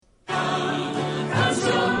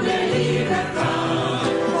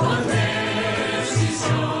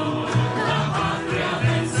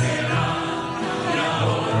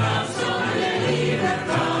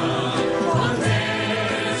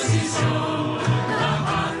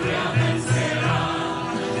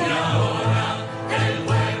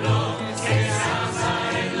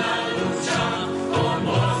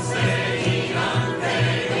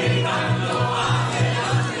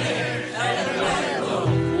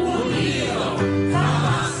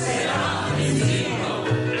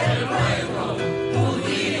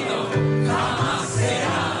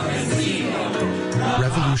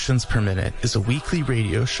Revolutions Per Minute is a weekly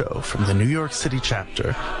radio show from the New York City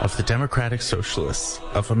chapter of the Democratic Socialists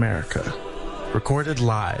of America. Recorded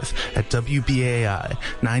live at WBAI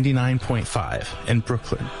 99.5 in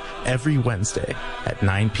Brooklyn every Wednesday at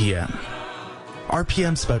 9 p.m.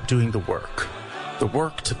 RPM's about doing the work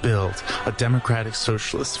to build a democratic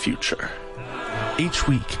socialist future. Each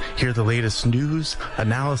week, hear the latest news,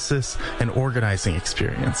 analysis, and organizing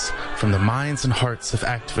experience from the minds and hearts of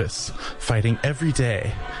activists fighting every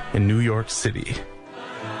day in New York City.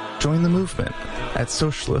 Join the movement at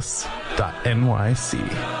socialists.nyc.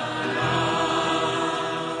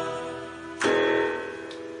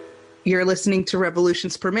 You're listening to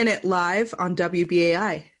Revolutions Per Minute live on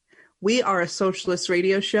WBAI. We are a socialist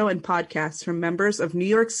radio show and podcast from members of New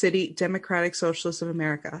York City Democratic Socialists of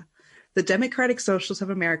America. The Democratic Socialists of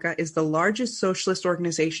America is the largest socialist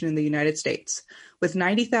organization in the United States, with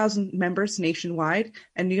 90,000 members nationwide,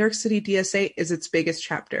 and New York City DSA is its biggest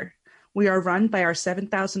chapter. We are run by our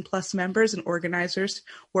 7,000 plus members and organizers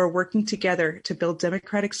who are working together to build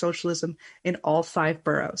democratic socialism in all 5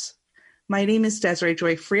 boroughs. My name is Desiree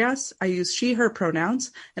Joy Frias. I use she, her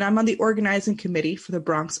pronouns, and I'm on the organizing committee for the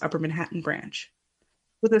Bronx Upper Manhattan branch.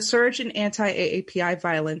 With a surge in anti-AAPI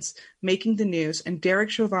violence making the news and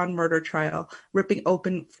Derek Chauvin murder trial ripping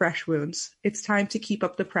open fresh wounds, it's time to keep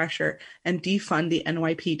up the pressure and defund the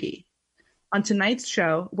NYPD. On tonight's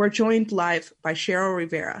show, we're joined live by Cheryl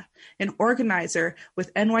Rivera, an organizer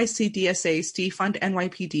with NYC DSA's Defund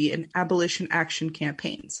NYPD and Abolition Action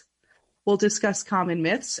campaigns. We'll discuss common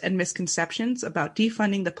myths and misconceptions about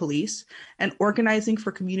defunding the police and organizing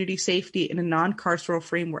for community safety in a non-carceral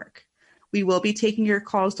framework. We will be taking your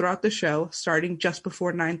calls throughout the show, starting just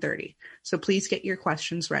before 9:30, so please get your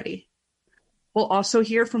questions ready. We'll also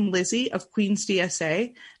hear from Lizzie of Queens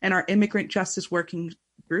DSA and our Immigrant Justice Working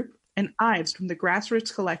Group, and Ives from the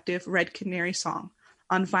grassroots collective Red Canary Song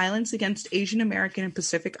on violence against Asian American and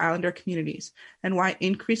Pacific Islander communities and why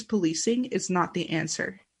increased policing is not the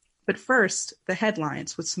answer. But first, the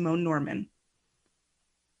headlines with Simone Norman.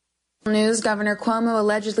 News: Governor Cuomo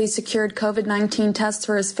allegedly secured COVID-19 tests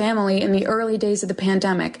for his family in the early days of the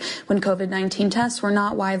pandemic, when COVID-19 tests were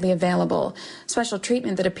not widely available. Special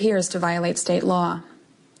treatment that appears to violate state law.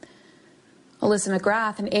 Alyssa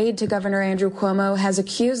McGrath, an aide to Governor Andrew Cuomo, has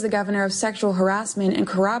accused the governor of sexual harassment and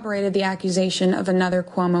corroborated the accusation of another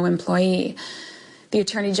Cuomo employee. The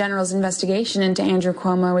Attorney General's investigation into Andrew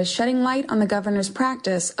Cuomo is shedding light on the governor's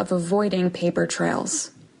practice of avoiding paper trails.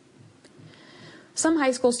 Some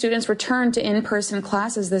high school students returned to in-person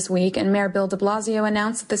classes this week, and Mayor Bill de Blasio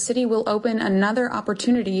announced that the city will open another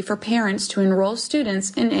opportunity for parents to enroll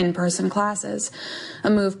students in in-person classes. A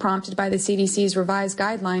move prompted by the CDC's revised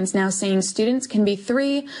guidelines now saying students can be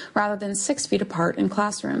 3 rather than 6 feet apart in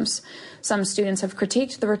classrooms. Some students have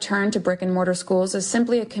critiqued the return to brick-and-mortar schools as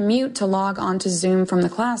simply a commute to log on to Zoom from the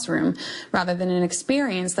classroom, rather than an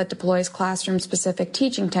experience that deploys classroom-specific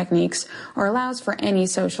teaching techniques or allows for any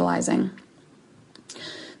socializing.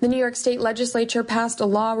 The New York State Legislature passed a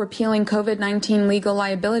law repealing COVID-19 legal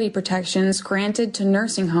liability protections granted to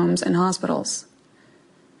nursing homes and hospitals.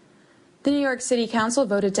 The New York City Council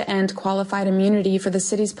voted to end qualified immunity for the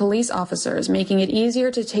city's police officers, making it easier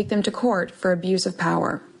to take them to court for abuse of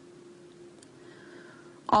power.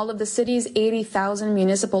 All of the city's 80,000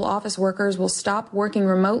 municipal office workers will stop working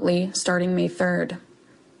remotely starting May 3rd.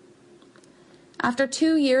 After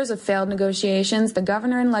 2 years of failed negotiations, the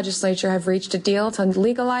governor and legislature have reached a deal to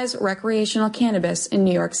legalize recreational cannabis in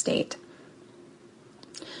New York State.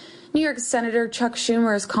 New York Senator Chuck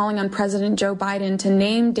Schumer is calling on President Joe Biden to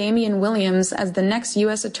name Damian Williams as the next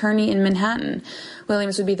U.S. attorney in Manhattan.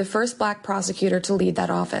 Williams would be the first black prosecutor to lead that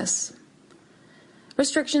office.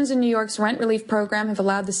 Restrictions in New York's rent relief program have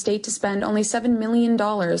allowed the state to spend only $7 million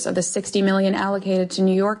of the $60 million allocated to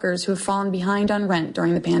New Yorkers who have fallen behind on rent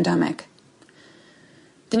during the pandemic.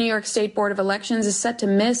 The New York State Board of Elections is set to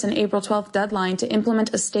miss an April 12th deadline to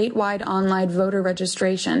implement a statewide online voter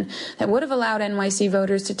registration that would have allowed NYC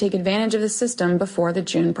voters to take advantage of the system before the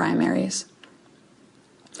June primaries.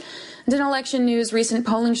 And in election news, recent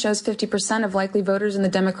polling shows 50% of likely voters in the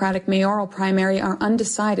Democratic mayoral primary are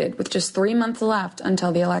undecided, with just 3 months left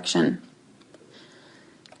until the election.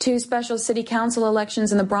 2 special city council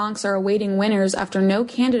elections in the Bronx are awaiting winners after no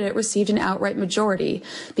candidate received an outright majority,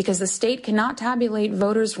 because the state cannot tabulate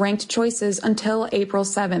voters' ranked choices until April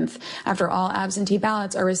 7th, after all absentee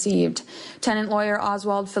ballots are received. Tenant lawyer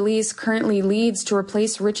Oswald Felice currently leads to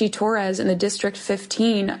replace Richie Torres in the District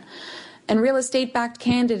 15. And real estate-backed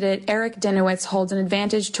candidate Eric Dinowitz holds an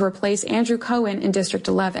advantage to replace Andrew Cohen in District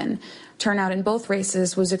 11. Turnout in both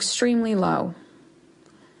races was extremely low.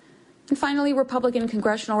 And finally, Republican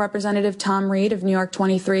Congressional Representative Tom Reed of New York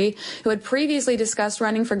 23, who had previously discussed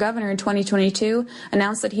running for governor in 2022,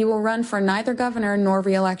 announced that he will run for neither governor nor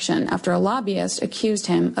re-election after a lobbyist accused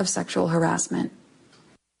him of sexual harassment.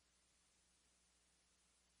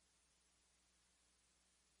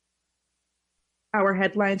 Our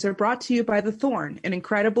headlines are brought to you by The Thorn, an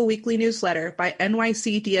incredible weekly newsletter by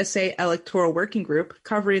NYC DSA Electoral Working Group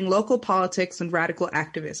covering local politics and radical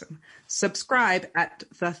activism. Subscribe at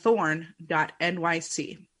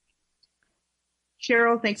thethorn.nyc.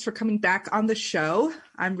 Cheryl, thanks for coming back on the show.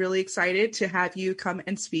 I'm really excited to have you come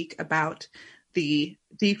and speak about the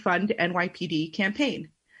Defund NYPD campaign.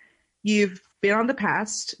 You've been on the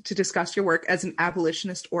past to discuss your work as an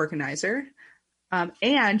abolitionist organizer.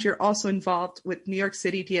 And you're also involved with New York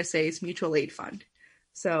City DSA's Mutual Aid Fund.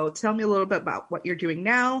 So tell me a little bit about what you're doing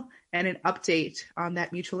now and an update on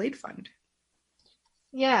that Mutual Aid Fund.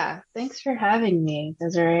 Yeah, thanks for having me,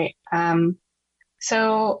 Desiree.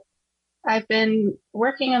 So I've been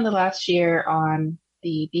working on the last year on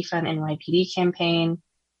the Defund NYPD campaign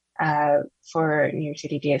for New York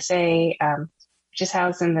City DSA, which is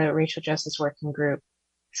housed in the Racial Justice Working Group.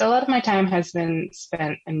 So a lot of my time has been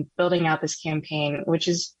spent in building out this campaign, which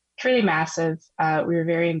is truly massive. We were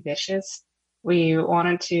very ambitious. We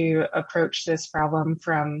wanted to approach this problem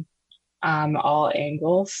from all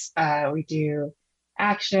angles. We do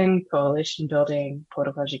action, coalition building,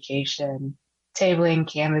 political education, tabling,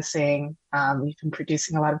 canvassing. We've been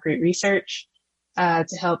producing a lot of great research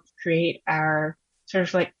to help create our sort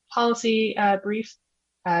of like policy brief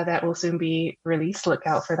that will soon be released. Look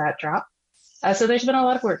out for that drop. So there's been a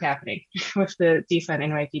lot of work happening with the Defund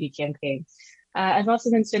NYPD campaign. I've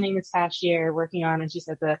also been spending this past year working on, as you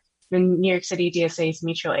said, the New York City DSA's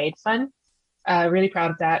Mutual Aid Fund. Really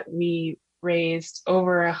proud of that. We raised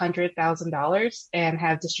over $100,000 and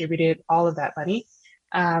have distributed all of that money.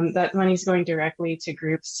 That money is going directly to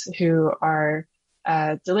groups who are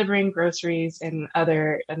delivering groceries and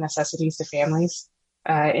other necessities to families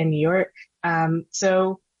in New York.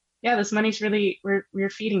 So yeah, this money's really,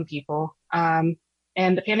 we're feeding people. And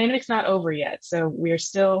the pandemic's not over yet. So we're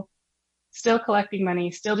still collecting money,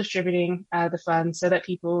 still distributing the funds so that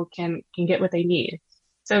people can get what they need.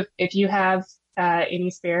 So if you have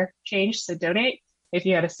any spare change to donate, if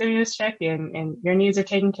you had a stimulus check and your needs are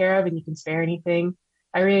taken care of and you can spare anything,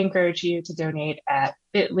 I really encourage you to donate at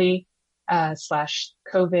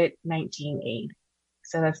bit.ly/COVID-19 aid.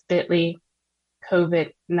 So that's bit.ly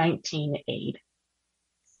COVID-19 aid.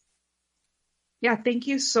 Yeah, thank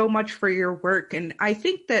you so much for your work. And I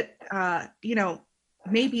think that,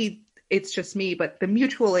 maybe it's just me, but the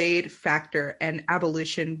mutual aid factor and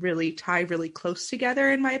abolition really tie really close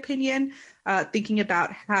together, in my opinion. Thinking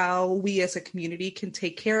about how we as a community can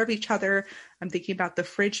take care of each other. I'm thinking about the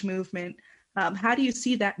fridge movement. How do you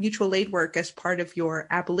see that mutual aid work as part of your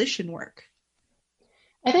abolition work?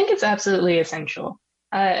 I think it's absolutely essential.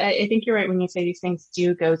 I think you're right when you say these things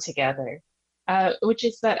do go together. Which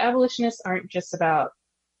is that abolitionists aren't just about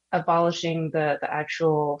abolishing the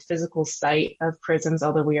actual physical site of prisons,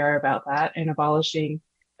 although we are about that, and abolishing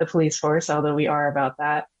the police force, although we are about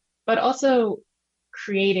that, but also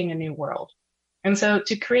creating a new world. And so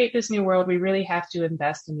to create this new world, we really have to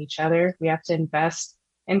invest in each other. We have to invest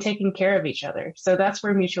in taking care of each other. So that's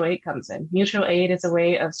where mutual aid comes in. Mutual aid is a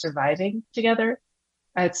way of surviving together.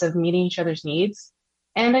 It's of meeting each other's needs.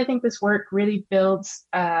 And I think this work really builds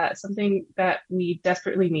something that we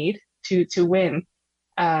desperately need to win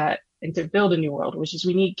and to build a new world, which is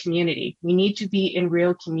we need community. We need to be in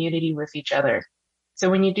real community with each other. So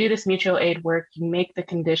when you do this mutual aid work, you make the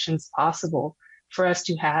conditions possible for us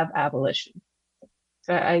to have abolition.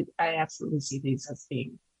 So I absolutely see these as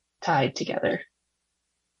being tied together.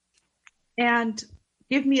 And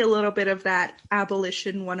give me a little bit of that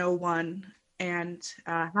abolition 101 and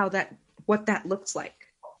what that looks like.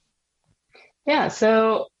 Yeah,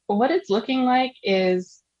 so what it's looking like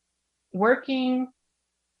is working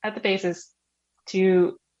at the basis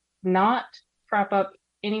to not prop up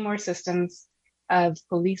any more systems of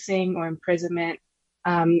policing or imprisonment.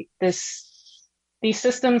 These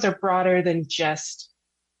systems are broader than just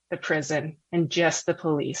the prison and just the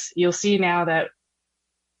police. You'll see now that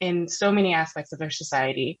in so many aspects of our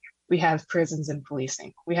society, we have prisons and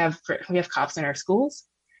policing. We have cops in our schools.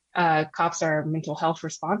 Cops are mental health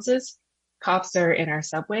responses. Cops are in our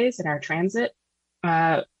subways, in our transit.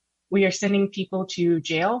 We are sending people to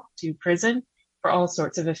jail, to prison for all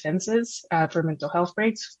sorts of offenses, for mental health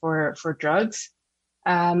breaks, for drugs,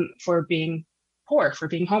 for being poor, for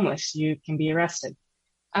being homeless. You can be arrested.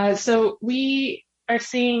 So we are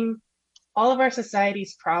seeing all of our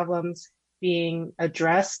society's problems being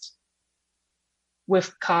addressed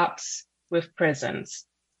with cops, with prisons,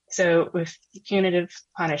 so with punitive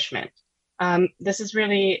punishment. This is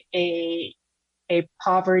really a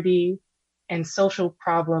poverty and social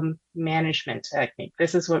problem management technique.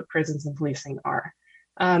 This is what prisons and policing are.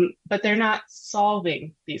 But they're not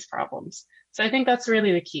solving these problems. So I think that's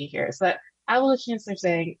really the key here, is that abolitionists are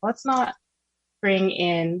saying, let's not bring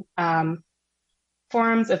in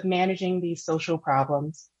forms of managing these social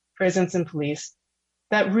problems, prisons and police,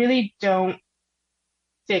 that really don't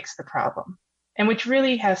fix the problem, and which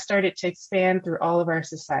really has started to expand through all of our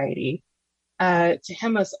society to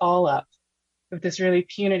hem us all up with this really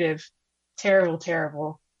punitive,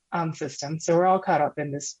 terrible system. So we're all caught up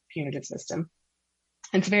in this punitive system.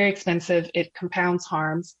 It's very expensive. It compounds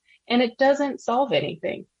harms, and it doesn't solve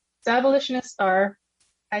anything. So abolitionists are,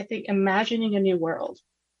 I think, imagining a new world.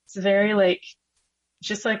 It's very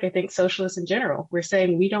just like I think socialists in general. We're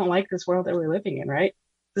saying we don't like this world that we're living in, right?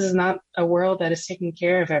 This is not a world that is taking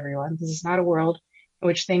care of everyone. This is not a world in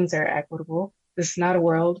which things are equitable. This is not a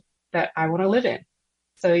world that I want to live in.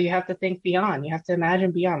 So you have to think beyond. You have to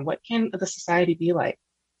imagine beyond. What can the society be like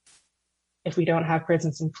if we don't have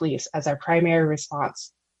prisons and police as our primary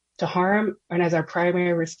response to harm and as our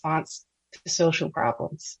primary response to social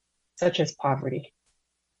problems, such as poverty?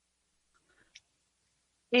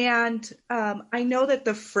 And I know that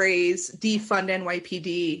the phrase defund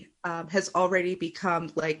NYPD has already become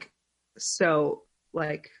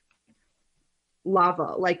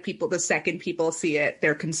lava, the second people see it,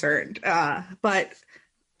 they're concerned. But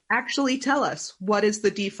actually tell us, what is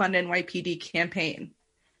the defund NYPD campaign?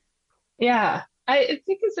 Yeah, I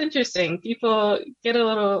think it's interesting. People get a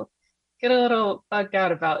little bugged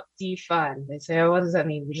out about defund. They say, oh, what does that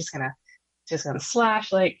mean? We're just gonna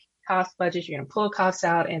slash cost budget, you're going to pull costs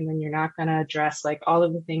out, and then you're not going to address all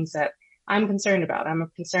of the things that I'm concerned about. I'm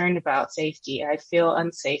concerned about safety. I feel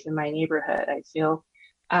unsafe in my neighborhood. I feel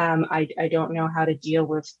I don't know how to deal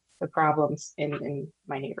with the problems in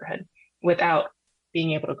my neighborhood without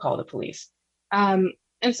being able to call the police. And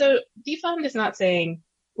so defund is not saying,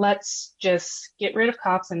 let's just get rid of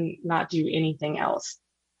cops and not do anything else.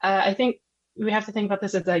 I think we have to think about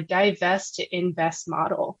this as a divest to invest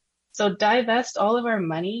model. So divest all of our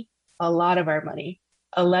money, a lot of our money,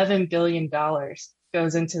 $11 billion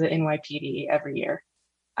goes into the NYPD every year.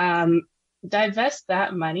 Divest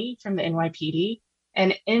that money from the NYPD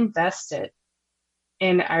and invest it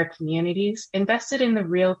in our communities, invest it in the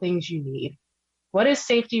real things you need. What is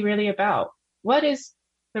safety really about? What is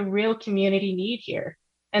the real community need here?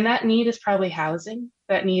 And that need is probably housing.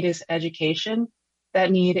 That need is education. That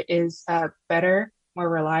need is better, more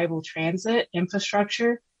reliable transit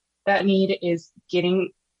infrastructure. That need is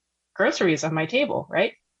getting groceries on my table,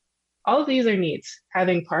 right? All of these are needs.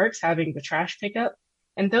 Having parks, having the trash pickup,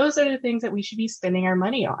 and those are the things that we should be spending our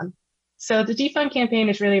money on. So the defund campaign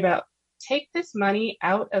is really about take this money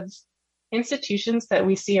out of institutions that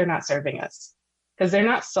we see are not serving us, because they're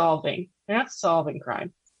not solving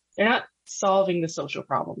crime. They're not solving the social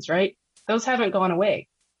problems, right? Those haven't gone away.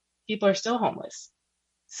 People are still homeless.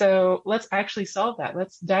 So let's actually solve that.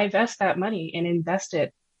 Let's divest that money and invest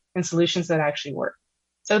it in solutions that actually work.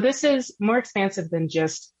 So this is more expansive than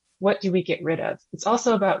just what do we get rid of? It's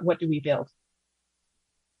also about what do we build?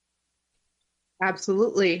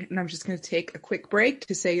 Absolutely. And I'm just going to take a quick break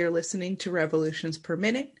to say you're listening to Revolutions Per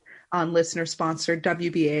Minute on listener-sponsored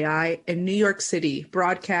WBAI in New York City,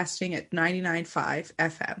 broadcasting at 99.5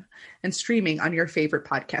 FM and streaming on your favorite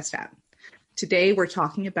podcast app. Today, we're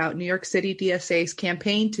talking about New York City DSA's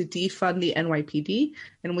campaign to defund the NYPD,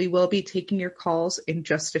 and we will be taking your calls in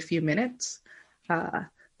just a few minutes.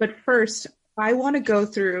 But first, I want to go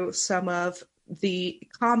through some of the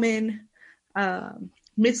common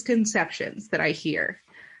misconceptions that I hear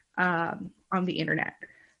on the internet.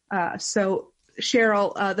 So,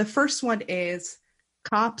 Cheryl, the first one is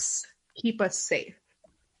cops keep us safe.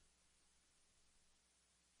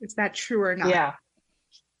 Is that true or not?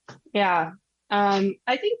 Yeah.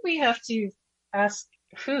 I think we have to ask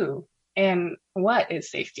who and what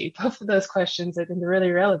is safety. Both of those questions I think are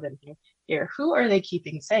really relevant here. Who are they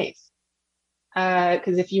keeping safe?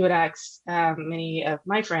 Because if you would ask many of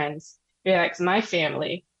my friends, if you would ask my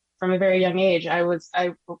family, from a very young age, I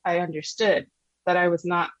understood that I was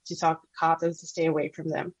not to talk to cops, I was to stay away from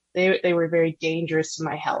them. They were very dangerous to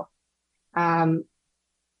my health.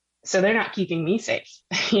 So they're not keeping me safe,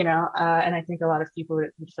 and I think a lot of people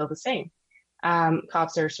would feel the same.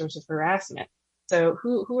 Cops are a source of harassment. So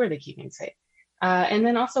who are they keeping safe? And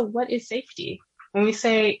then also, what is safety? When we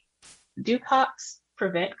say, do cops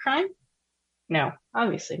prevent crime? No,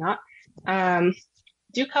 obviously not.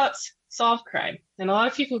 Do cops solve crime. And a lot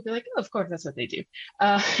of people would be like, oh, of course, that's what they do.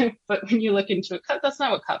 But when you look into it, that's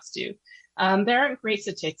not what cops do. There aren't great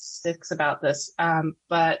statistics about this,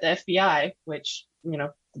 but the FBI, which,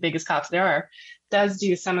 the biggest cops there are, does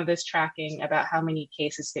do some of this tracking about how many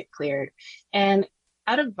cases get cleared. And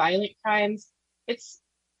out of violent crimes, it's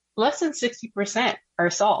less than 60% are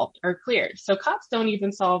solved or cleared. So cops don't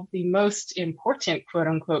even solve the most important quote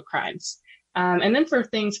unquote crimes. And then for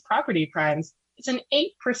property crimes, it's an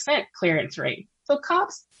 8% clearance rate. So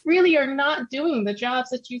cops really are not doing the jobs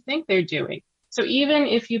that you think they're doing. So even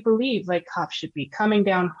if you believe like cops should be coming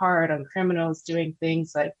down hard on criminals doing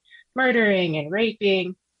things like murdering and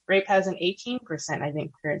raping, rape has an 18%, I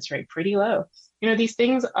think, clearance rate, pretty low. These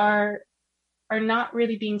things are not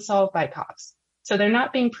really being solved by cops. So they're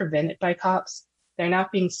not being prevented by cops. They're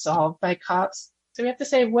not being solved by cops. So we have to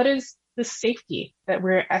say, what is the safety that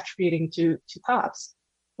we're attributing to cops?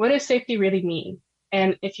 What does safety really mean?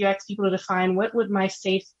 And if you ask people to define what would my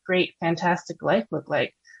safe, great, fantastic life look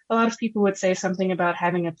like, a lot of people would say something about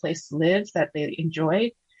having a place to live that they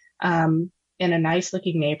enjoy, in a nice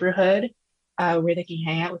looking neighborhood, where they can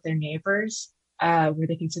hang out with their neighbors, where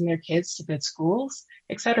they can send their kids to good schools,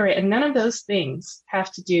 etc. And none of those things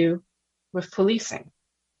have to do with policing.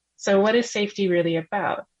 So what is safety really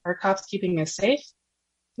about? Are cops keeping us safe?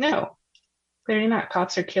 No, clearly not.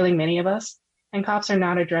 Cops are killing many of us, and cops are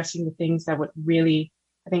not addressing the things that would really,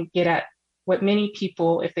 I think, get at what many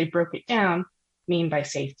people, if they broke it down, mean by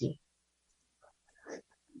safety.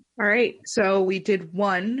 All right. So we did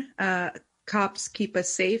one, cops keep us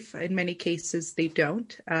safe. In many cases, they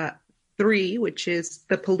don't. 3, which is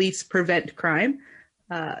the police prevent crime.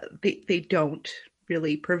 They don't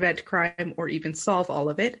really prevent crime or even solve all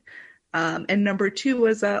of it. And number 2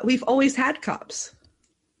 was we've always had cops.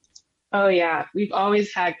 Oh, yeah. We've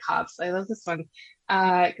always had cops. I love this one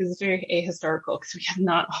because it's very ahistorical because we have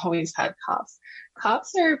not always had cops.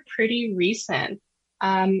 Cops are pretty recent.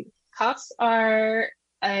 Cops are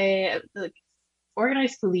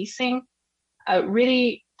organized policing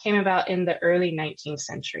really came about in the early 19th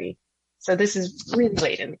century. So this is really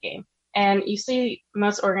late in the game. And you see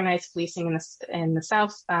most organized policing in the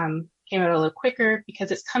South came out a little quicker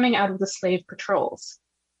because it's coming out of the slave patrols.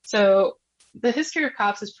 So the history of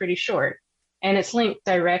cops is pretty short, and it's linked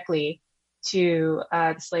directly to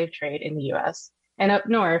the slave trade in the U.S. And up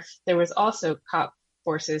north, there was also cop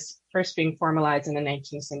forces first being formalized in the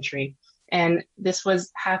 19th century. And this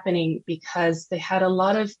was happening because they had a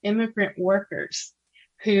lot of immigrant workers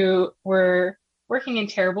who were working in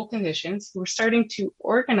terrible conditions, who were starting to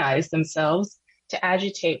organize themselves to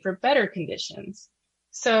agitate for better conditions.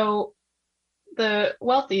 So the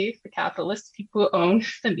wealthy, the capitalists, people who owned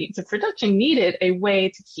the means of production needed a way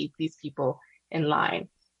to keep these people in line.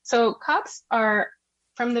 So cops are,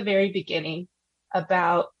 from the very beginning,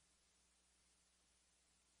 about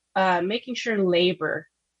making sure labor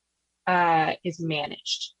is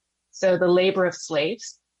managed. So the labor of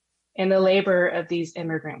slaves and the labor of these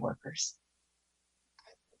immigrant workers.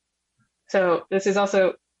 So this is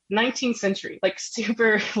also 19th century,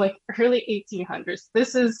 super early 1800s.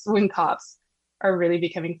 This is when cops are really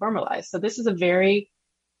becoming formalized. So this is a very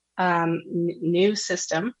new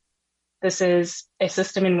system. This is a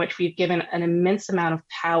system in which we've given an immense amount of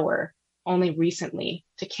power only recently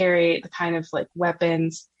to carry the kind of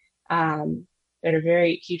weapons that are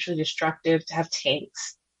very hugely destructive, to have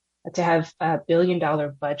tanks, to have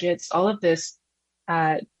billion-dollar budgets. All of this,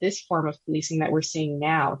 this form of policing that we're seeing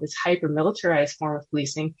now, this hyper-militarized form of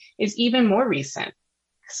policing, is even more recent,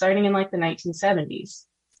 starting in the 1970s.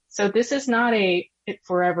 So this is not it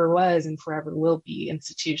forever was and forever will be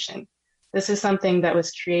institution. This is something that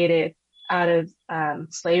was created out of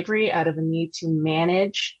slavery, out of a need to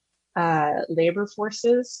manage labor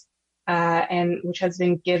forces, and which has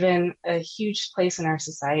been given a huge place in our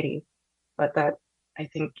society, but that I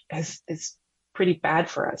think is pretty bad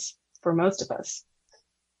for us, for most of us.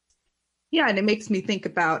 Yeah, and it makes me think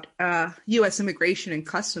about U.S. Immigration and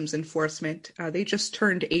Customs Enforcement. They just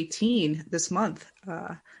turned 18 this month,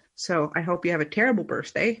 so I hope you have a terrible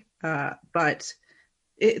birthday. But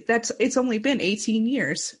it's only been 18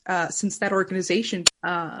 years since that organization.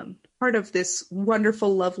 Part of this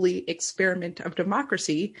wonderful, lovely experiment of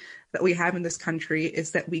democracy that we have in this country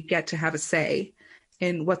is that we get to have a say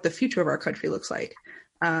in what the future of our country looks like.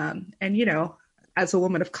 And as a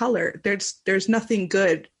woman of color, there's nothing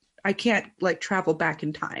good. I can't travel back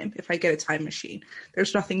in time if I get a time machine.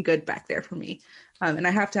 There's nothing good back there for me. And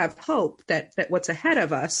I have to have hope that what's ahead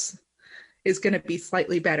of us is going to be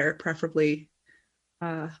slightly better, preferably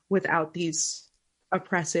without these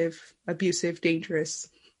oppressive, abusive, dangerous,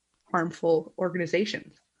 harmful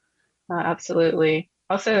organizations. Absolutely.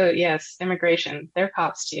 Also, yes, immigration, they're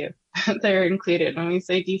cops too. They're included. When we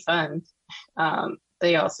say defund,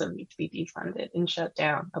 they also need to be defunded and shut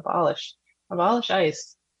down, abolished. Abolish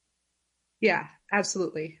ICE. Yeah,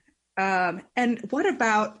 absolutely. And what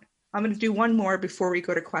about, I'm going to do one more before we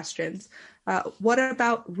go to questions. What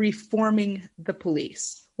about reforming the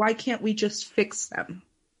police? Why can't we just fix them?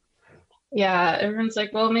 Yeah, everyone's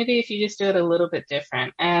like, well, maybe if you just do it a little bit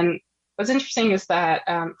different. And what's interesting is that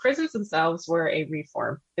prisons themselves were a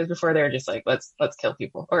reform, because before they were just like, let's kill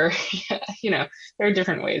people, or there are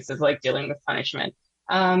different ways of like dealing with punishment.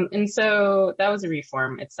 And so that was a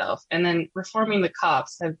reform itself. And then reforming the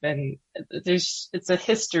cops it's a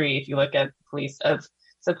history, if you look at the police, of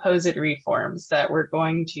supposed reforms that were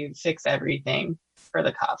going to fix everything for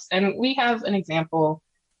the cops. And we have an example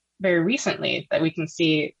very recently that we can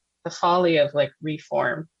see the folly of like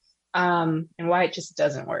reform, and why it just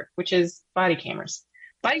doesn't work, which is body cameras.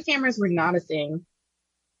 Body cameras were not a thing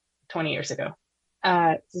 20 years ago.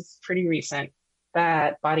 It's pretty recent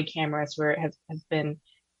that body cameras have been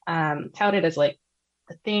touted as like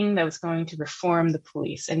the thing that was going to reform the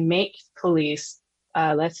police and make police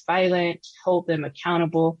less violent, hold them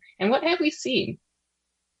accountable. And what have we seen?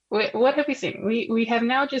 What have we seen? We have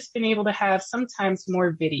now just been able to have sometimes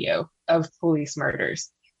more video of police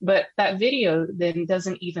murders, but that video then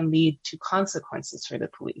doesn't even lead to consequences for the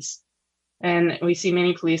police. And we see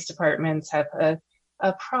many police departments have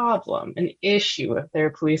a problem, an issue with their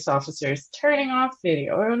police officers turning off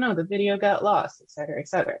video, or no, the video got lost, et cetera, et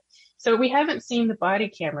cetera. So we haven't seen the body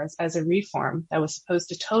cameras as a reform that was supposed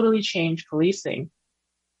to totally change policing,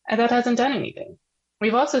 and that hasn't done anything.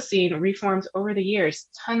 We've also seen reforms over the years.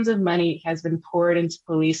 Tons of money has been poured into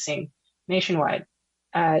policing nationwide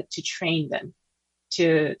to train them,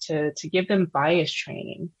 to give them bias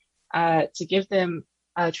training, to give them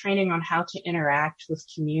training on how to interact with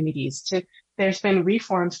communities. There's been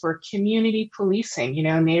reforms for community policing,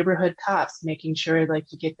 neighborhood cops, making sure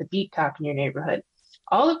like you get the beat cop in your neighborhood.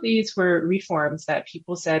 All of these were reforms that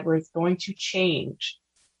people said were going to change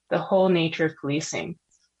the whole nature of policing.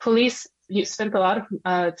 Police spent a lot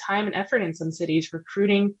of time and effort in some cities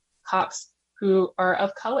recruiting cops who are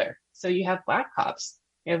of color. So you have Black cops,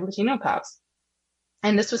 you have Latino cops.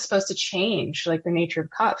 And this was supposed to change like the nature of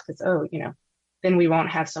cops because, then we won't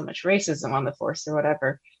have so much racism on the force or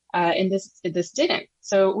whatever. And this didn't.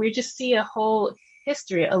 So we just see a whole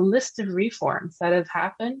history, a list of reforms that have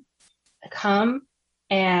happened, come,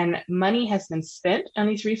 and money has been spent on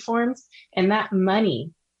these reforms. And that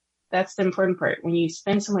money, that's the important part. When you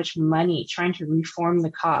spend so much money trying to reform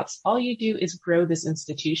the cops, all you do is grow this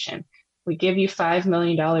institution. We give you $5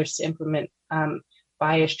 million to implement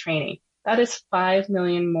bias training. That is $5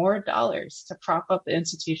 million more dollars to prop up the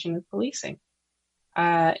institution of policing.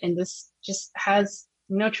 And this just has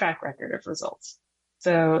no track record of results.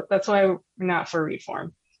 So that's why we're not for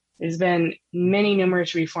reform. There's been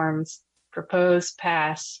numerous reforms proposed,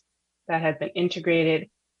 passed, that have been integrated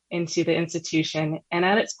into the institution. And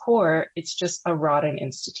at its core, it's just a rotten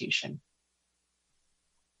institution.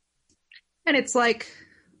 And it's like,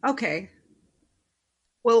 okay,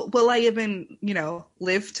 well, will I even,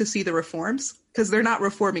 live to see the reforms? Because they're not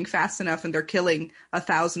reforming fast enough and they're killing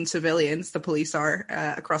 1,000 civilians, the police are,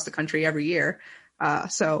 across the country every year.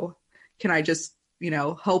 So can I just,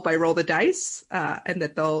 hope I roll the dice and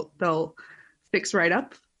that they'll fix right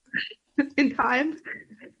up in time?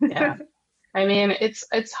 Yeah. I mean,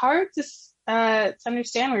 it's hard to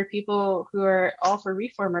understand where people who are all for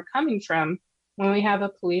reform are coming from when we have a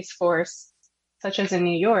police force, such as in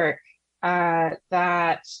New York,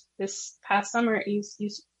 that this past summer you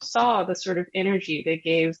saw the sort of energy they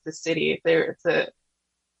gave the city. The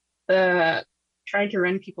trying to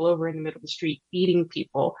run people over in the middle of the street, beating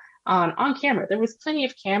people on camera. There was plenty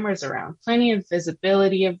of cameras around, plenty of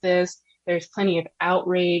visibility of this. There's plenty of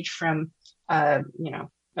outrage from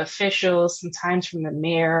officials, sometimes from the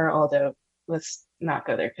mayor, although let's not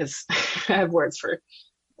go there because I have words for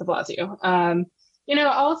de Blasio.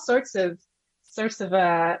 All sorts of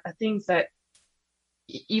things that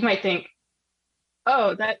you might think,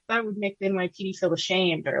 oh, that would make the NYPD feel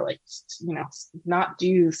ashamed or not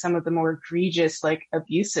do some of the more egregious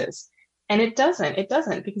abuses. And it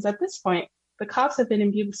doesn't because at this point, the cops have been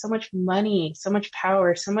imbued with so much money, so much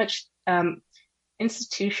power, so much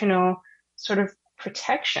institutional sort of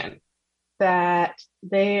protection that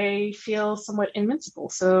they feel somewhat invincible.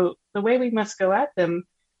 So the way we must go at them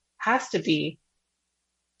has to be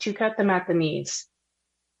to cut them at the knees,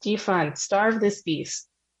 defund, starve this beast,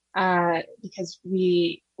 because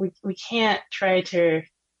we can't try to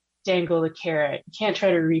dangle the carrot. We can't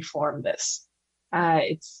try to reform this.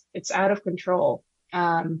 It's out of control.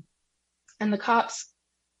 And the cops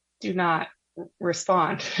do not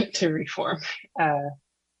respond to reform,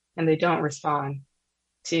 and they don't respond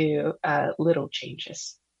to little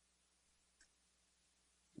changes.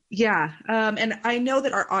 Yeah, and I know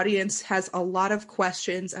that our audience has a lot of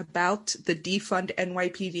questions about the Defund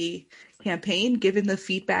NYPD campaign, given the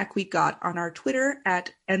feedback we got on our Twitter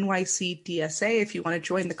at NYCDSA, if you want to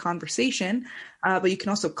join the conversation. But you can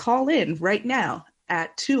also call in right now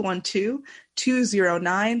at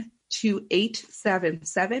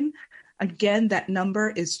 212-209-2877. Again, that number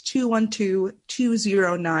is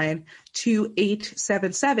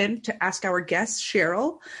 212-209-2877 to ask our guest,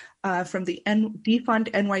 Cheryl, from the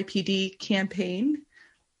Defund NYPD campaign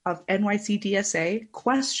of NYCDSA,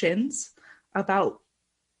 questions about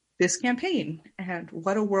this campaign and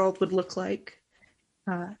what a world would look like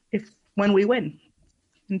when we win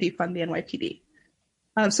and defund the NYPD.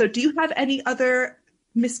 So do you have any other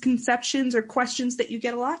misconceptions or questions that you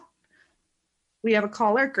get a lot? We have a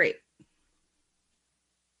caller. Great.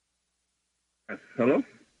 Hello?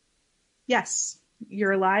 Yes,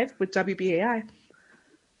 you're live with WBAI.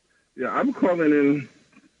 Yeah, I'm calling in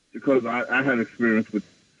because I had experience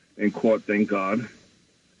in court, thank God.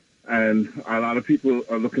 And a lot of people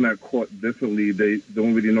are looking at court differently. They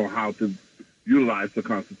don't really know how to utilize the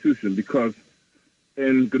Constitution, because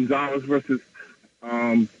in Gonzalez versus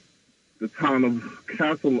the town of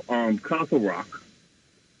Castle Rock,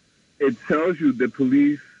 it tells you the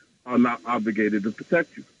police are not obligated to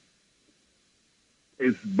protect you.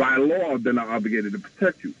 It's by law they're not obligated to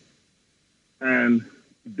protect you. And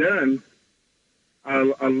then a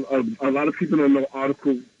lot of people don't know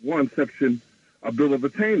Article 1, Section a Bill of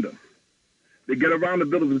Attainder. They get around the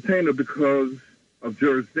Bill of Attainder because of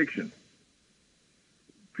jurisdiction.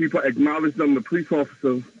 People acknowledge them, the police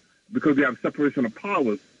officer, because they have separation of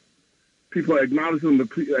powers. People acknowledge them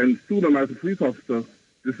and sue them as a police officer.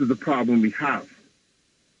 This is the problem we have.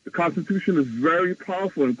 The Constitution is very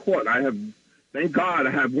powerful in court. Thank God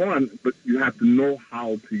I have one, but you have to know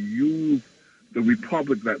how to use the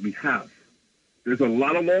republic that we have. There's a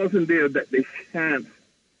lot of laws in there that they can't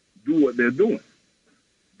do what they're doing.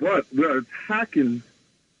 But we're attacking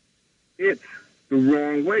it the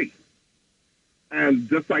wrong way. And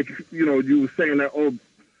just like, you were saying that,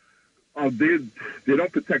 they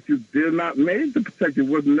don't protect you. They're not made to protect you.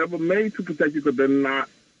 Was never made to protect you because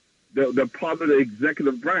they're part of the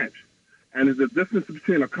executive branch. And there's a difference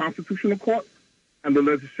between a constitutional court and the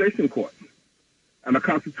legislation court. And the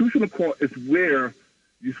constitutional court is where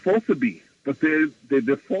you're supposed to be. But they're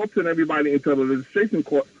defaulting everybody into the legislation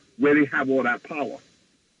court where they have all that power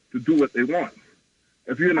to do what they want.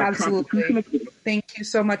 If you're in a constitutional court. Thank you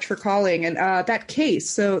so much for calling. And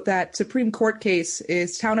that Supreme Court case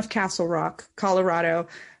is Town of Castle Rock, Colorado,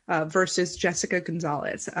 versus Jessica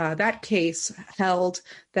Gonzalez. That case held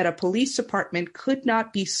that a police department could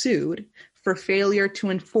not be sued for failure to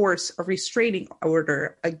enforce a restraining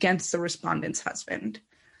order against the respondent's husband.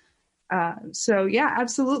 So yeah,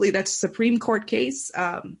 absolutely. That's a Supreme Court case.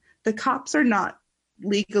 The cops are not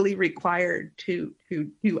legally required to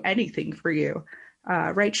do anything for you.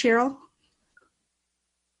 Right, Cheryl?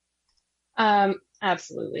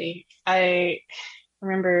 Absolutely. I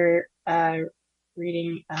remember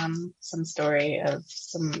reading some story of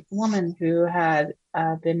some woman who had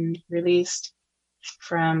been released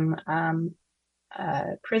from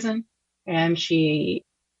prison, and she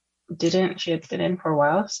had been in for a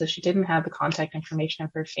while, so she didn't have the contact information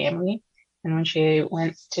of her family. And when she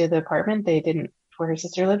went to the apartment where her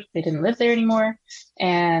sister lived, they didn't live there anymore.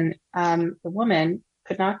 And the woman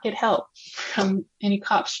could not get help from any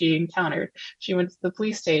cops she encountered. She went to the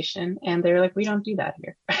police station and they were like, we don't do that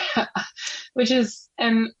here.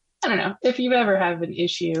 And I don't know, if you've ever had an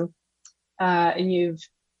issue and you've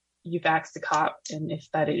asked the cop, and if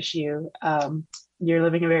that issue, you're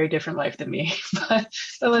living a very different life than me. but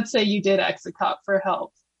let's say you did ask the cop for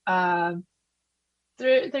help.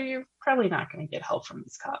 You're probably not going to get help from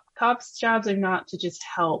this cop. Cops' jobs are not to just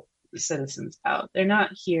help the citizens out. They're not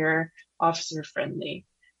here officer friendly.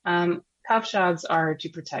 Cops' jobs are to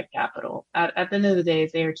protect capital. At the end of the day,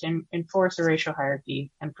 they are to enforce a racial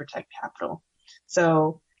hierarchy and protect capital.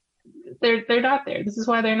 So they're not there. This is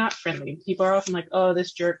why they're not friendly. People are often like, oh,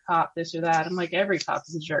 this jerk cop, this or that. I'm like, every cop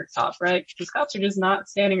is a jerk cop, right? Because cops are just not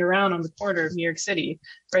standing around on the corner of New York City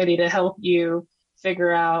ready to help you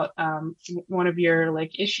figure out one of your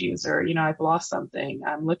issues, or I've lost something,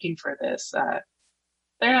 I'm looking for this.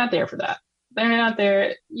 They're not there for that. They're not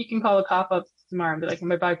there. You can call a cop up tomorrow and be like,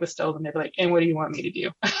 my bike was stolen. They'll be like, and what do you want me to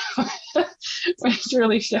do? Which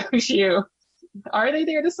really shows you, are they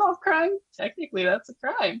there to solve crime? Technically that's a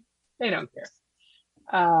crime. They don't care.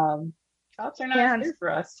 Cops are not here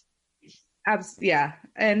for us. Yeah.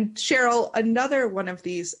 And Cheryl, another one of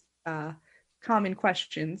these common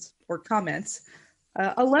questions or comments,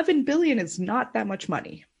 11 billion is not that much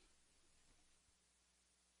money.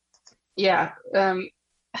 Yeah. I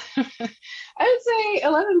would say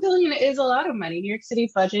 11 billion is a lot of money. New York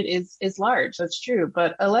City's budget is large. That's true.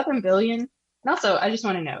 But 11 billion, and also I just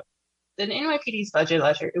want to note that NYPD's budget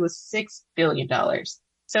last year, it was $6 billion.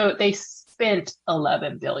 So they spent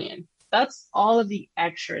 11 billion. That's all of the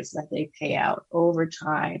extras that they pay out over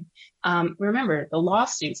time. Remember the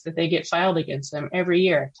lawsuits that they get filed against them every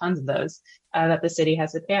year, tons of those that the city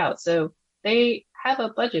has to pay out. So they have a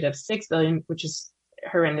budget of 6 billion, which is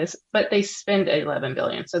horrendous, but they spend 11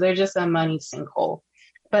 billion. So they're just a money sinkhole.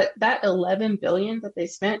 But that 11 billion that they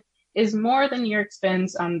spent is more than New York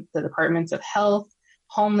spends on the departments of health,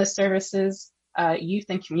 homeless services, youth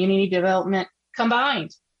and community development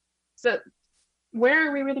combined. So where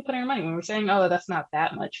are we really putting our money when we're saying, oh, that's not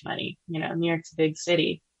that much money? New York's a big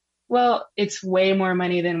city. Well, it's way more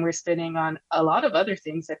money than we're spending on a lot of other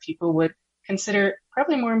things that people would consider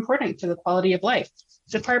probably more important to the quality of life.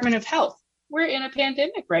 Department of Health. We're in a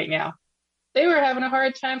pandemic right now. They were having a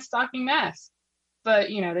hard time stocking masks, but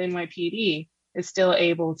the NYPD is still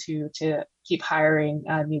able to keep hiring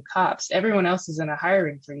new cops. Everyone else is in a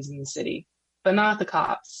hiring freeze in the city, but not the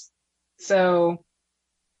cops. So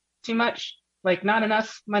too much, not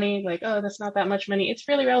enough money, oh, that's not that much money. It's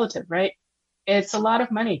really relative, right? It's a lot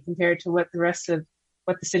of money compared to what the rest of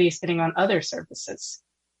what the city is spending on other services.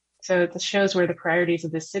 So this shows where the priorities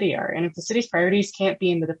of the city are. And if the city's priorities can't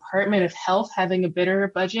be in the Department of Health having a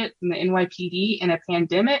bigger budget than the NYPD in a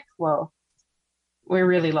pandemic, well, we're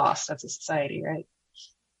really lost as a society, right?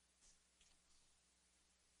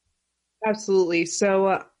 Absolutely.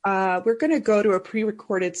 So we're going to go to a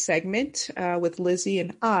pre-recorded segment with Lizzie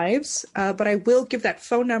and Ives, but I will give that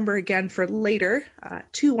phone number again for later,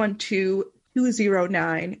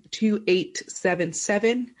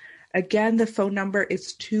 212-209-2877. Again, the phone number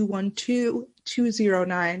is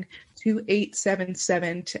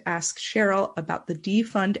 212-209-2877 to ask Cheryl about the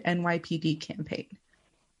Defund NYPD campaign.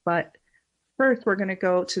 But first, we're going to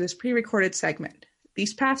go to this pre-recorded segment.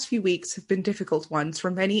 These past few weeks have been difficult ones for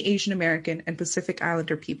many Asian American and Pacific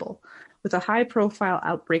Islander people, with a high-profile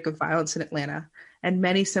outbreak of violence in Atlanta and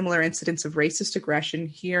many similar incidents of racist aggression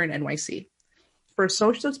here in NYC. For a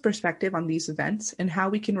socialist perspective on these events and how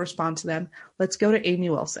we can respond to them, let's go to Amy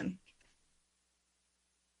Wilson.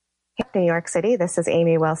 New York City, this is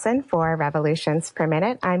Amy Wilson for Revolutions Per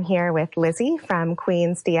Minute. I'm here with Lizzie from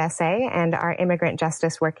Queens DSA and our Immigrant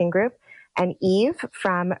Justice Working Group, and Eve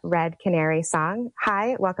from Red Canary Song.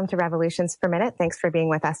 Hi, welcome to Revolutions Per Minute. Thanks for being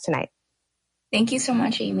with us tonight. Thank you so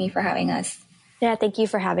much, Amy, for having us. Yeah, thank you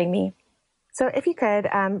for having me. So if you could,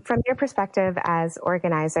 from your perspective as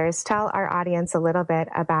organizers, tell our audience a little bit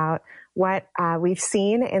about what we've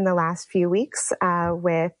seen in the last few weeks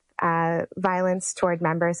with violence toward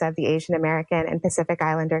members of the Asian American and Pacific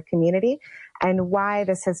Islander community, and why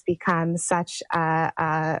this has become such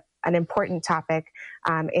an important topic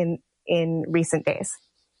in recent days.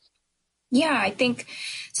 Yeah, I think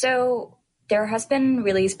so. There has been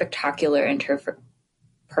really spectacular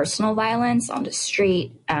interpersonal violence on the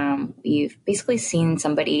street. We've basically seen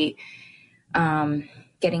somebody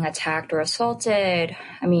getting attacked or assaulted.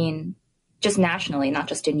 I mean, just nationally, not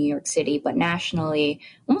just in New York City, but nationally,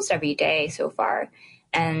 almost every day so far.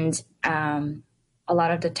 And a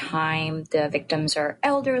lot of the time, the victims are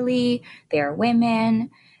elderly, they are women,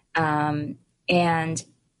 and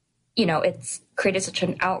it's created such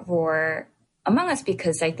an outroar among us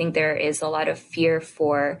because I think there is a lot of fear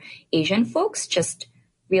for Asian folks just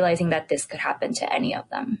realizing that this could happen to any of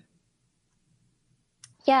them.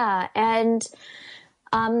 Yeah, and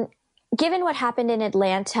given what happened in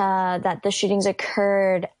Atlanta, that the shootings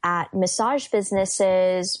occurred at massage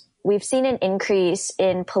businesses, we've seen an increase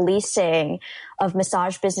in policing of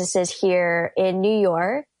massage businesses here in New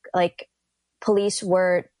York. Police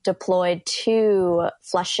were deployed to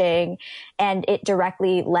Flushing, and it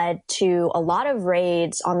directly led to a lot of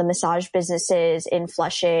raids on the massage businesses in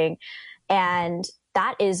Flushing. And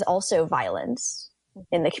that is also violence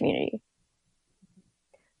in the community.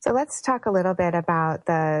 So let's talk a little bit about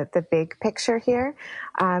the big picture here.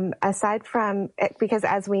 Aside from, because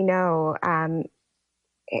as we know,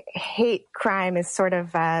 hate crime is sort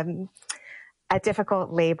of a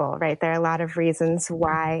difficult label, right? There are a lot of reasons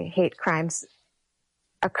why hate crimes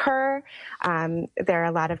occur. There are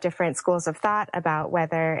a lot of different schools of thought about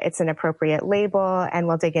whether it's an appropriate label, and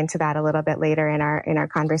we'll dig into that a little bit later in our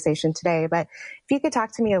conversation today. But if you could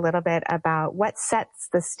talk to me a little bit about what sets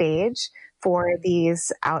the stage for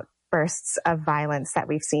these outbursts of violence that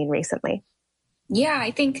we've seen recently. Yeah,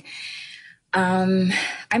 I think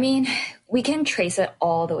I mean, we can trace it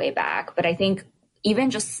all the way back, but I think even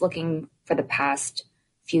just looking for the past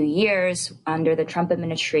few years under the Trump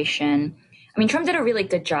administration, I mean, Trump did a really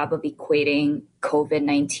good job of equating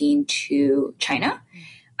COVID-19 to China.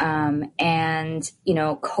 And, you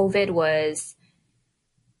know, COVID was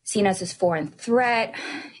seen as this foreign threat.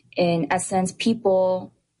 In essence,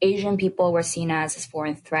 Asian people were seen as this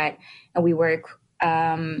foreign threat. And we were,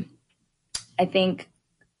 I think,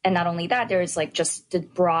 and not only that, there's like just the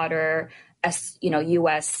broader,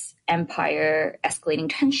 U.S. empire escalating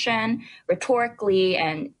tension rhetorically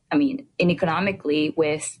and, and economically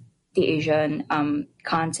with the Asian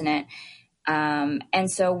continent. And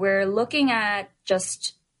so we're looking at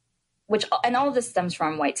and all of this stems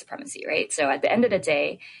from white supremacy, right? So at the end of the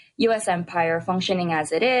day, U.S. empire functioning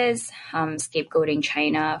as it is, scapegoating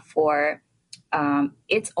China for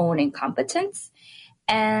its own incompetence.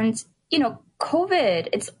 And, COVID,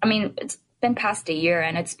 it's been past a year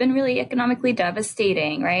and it's been really economically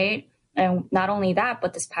devastating, right? And not only that,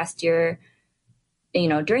 but this past year,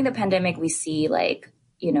 during the pandemic, we see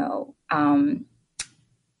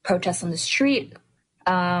protests on the street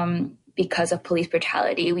because of police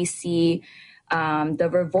brutality. We see the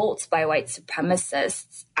revolts by white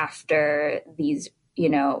supremacists after these,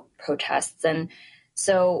 protests. And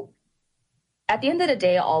so at the end of the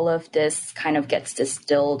day, all of this kind of gets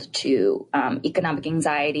distilled to economic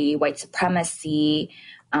anxiety, white supremacy,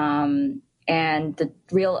 and the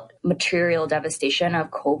real material devastation of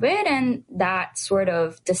COVID, and that sort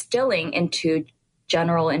of distilling into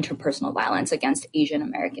general interpersonal violence against Asian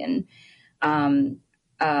American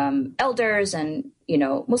elders and,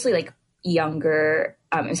 mostly like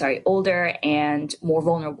older and more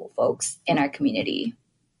vulnerable folks in our community.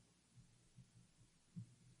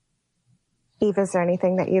 Eve, is there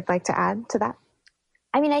anything that you'd like to add to that?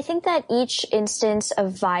 I think that each instance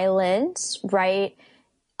of violence, right,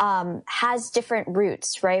 has different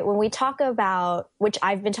roots, right? When we talk about, which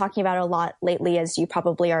I've been talking about a lot lately, as you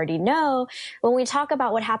probably already know, when we talk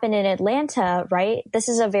about what happened in Atlanta, right, this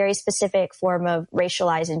is a very specific form of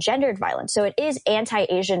racialized and gendered violence. So it is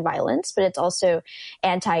anti-Asian violence, but it's also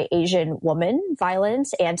anti-Asian woman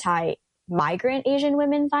violence, anti-migrant Asian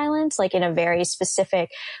women violence, like in a very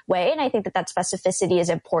specific way. And I think that specificity is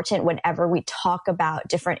important whenever we talk about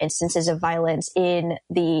different instances of violence in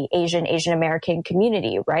the Asian American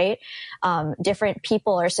community, right? Different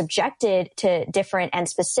people are subjected to different and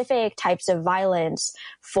specific types of violence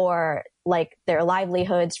for like their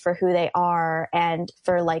livelihoods, for who they are, and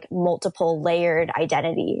for like multiple layered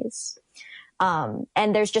identities.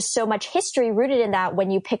 And there's just so much history rooted in that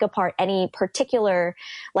when you pick apart any particular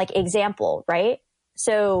like example, right?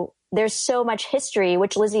 So there's so much history,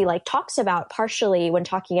 which Lizzie like talks about partially when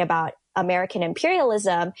talking about American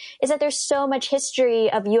imperialism, is that there's so much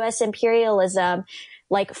history of U.S. imperialism,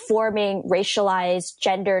 like forming racialized,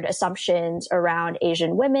 gendered assumptions around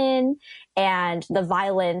Asian women and the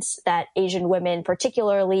violence that Asian women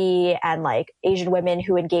particularly, and like Asian women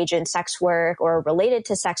who engage in sex work or related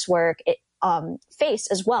to sex work, face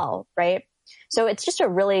as well, right? So it's just a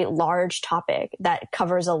really large topic that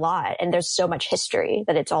covers a lot, and there's so much history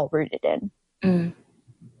that it's all rooted in. Mm.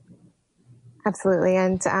 Absolutely,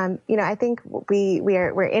 and I think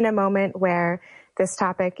we're in a moment where this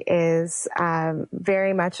topic is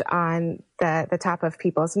very much on the top of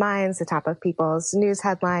people's minds, the top of people's news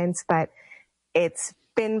headlines, but it's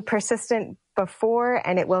been persistent before,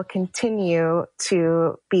 and it will continue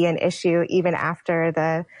to be an issue even after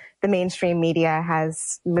the mainstream media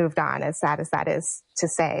has moved on, as sad as that is to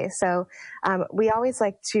say. So we always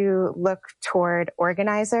like to look toward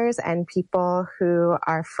organizers and people who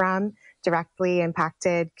are from directly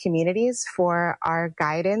impacted communities for our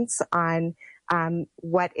guidance on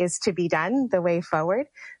what is to be done, the way forward.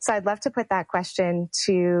 So I'd love to put that question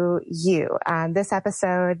to you. This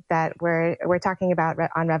episode that we're talking about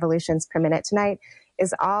on Revolutions Per Minute tonight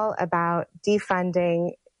is all about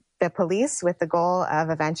defunding the police with the goal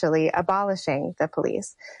of eventually abolishing the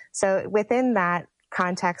police. So within that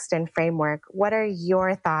context and framework, what are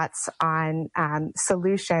your thoughts on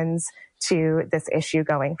solutions to this issue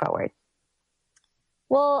going forward?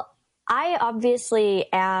 Well, I obviously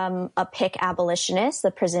am a PIC abolitionist,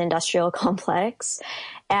 the prison industrial complex.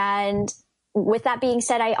 And with that being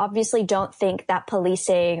said, I obviously don't think that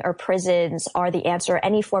policing or prisons are the answer.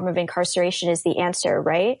 Any form of incarceration is the answer,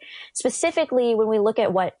 right? Specifically, when we look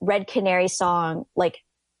at what Red Canary song, like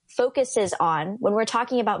focuses on, when we're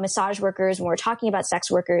talking about massage workers, when we're talking about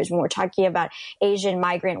sex workers, when we're talking about Asian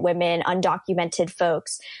migrant women, undocumented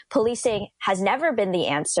folks, policing has never been the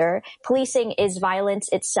answer. Policing is violence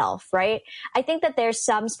itself, right? I think that there's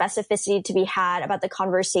some specificity to be had about the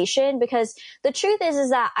conversation, because the truth is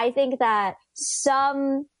that I think that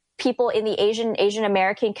some people in the Asian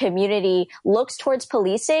American community looks towards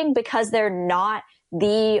policing because they're not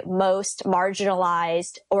the most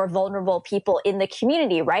marginalized or vulnerable people in the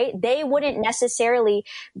community, right? They wouldn't necessarily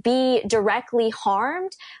be directly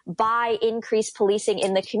harmed by increased policing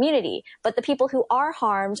in the community. But the people who are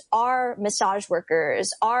harmed are massage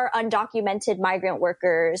workers, are undocumented migrant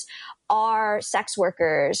workers, are sex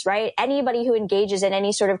workers, right? Anybody who engages in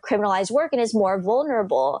any sort of criminalized work and is more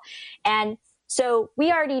vulnerable. And so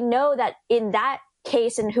we already know that in that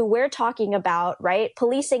case and who we're talking about, right,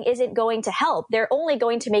 policing isn't going to help. They're only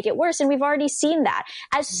going to make it worse. And we've already seen that.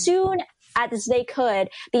 As soon as they could,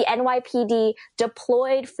 the NYPD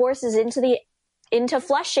deployed forces into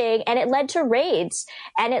Flushing, and it led to raids,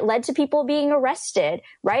 and it led to people being arrested,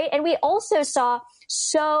 right? And we also saw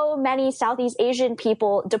so many Southeast Asian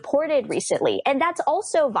people deported recently. And that's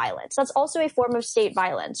also violence. That's also a form of state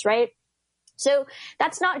violence, right? So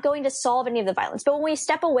that's not going to solve any of the violence. But when we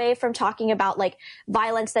step away from talking about like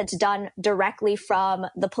violence that's done directly from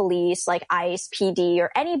the police, like ICE, PD,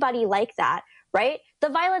 or anybody like that, right? The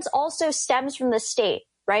violence also stems from the state,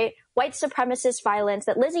 right? White supremacist violence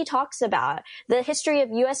that Lizzie talks about, the history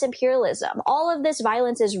of U.S. imperialism. All of this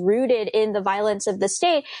violence is rooted in the violence of the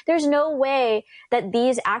state. There's no way that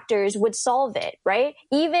these actors would solve it, right?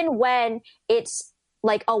 Even when it's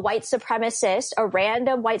like a white supremacist, a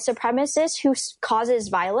random white supremacist who causes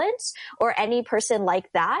violence, or any person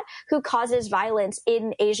like that who causes violence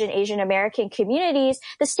in Asian American communities,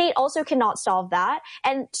 the state also cannot solve that.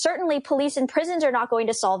 And certainly police and prisons are not going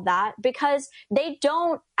to solve that, because they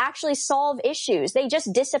don't actually solve issues. They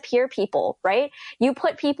just disappear people, right? You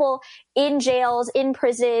put people in jails, in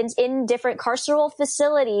prisons, in different carceral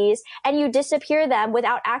facilities, and you disappear them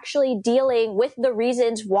without actually dealing with the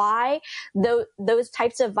reasons why those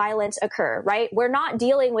types of violence occur, right? We're not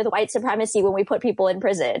dealing with white supremacy when we put people in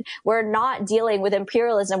prison. We're not dealing with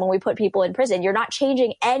imperialism when we put people in prison. You're not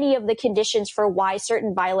changing any of the conditions for why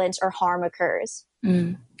certain violence or harm occurs.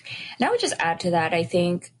 And I would just add to that, I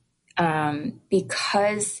think,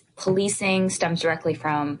 because policing stems directly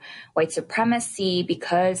from white supremacy,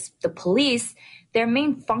 because the police, their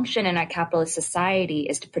main function in a capitalist society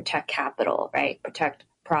is to protect capital, right? Protect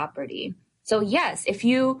property. So yes, if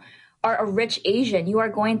you are a rich Asian, you are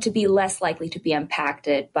going to be less likely to be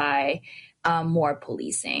impacted by more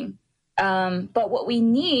policing. But what we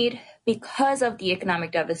need, because of the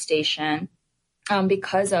economic devastation,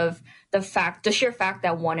 because of the sheer fact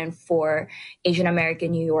that 1 in 4 Asian American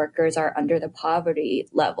New Yorkers are under the poverty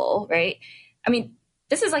level, right? I mean,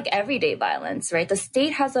 this is like everyday violence, right? The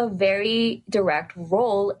state has a very direct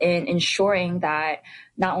role in ensuring that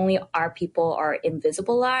not only our people are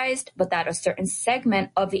invisibilized, but that a certain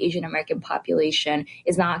segment of the Asian American population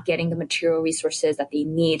is not getting the material resources that they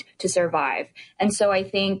need to survive. And so I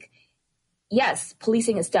think, yes,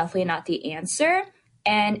 policing is definitely not the answer.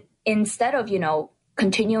 And instead of,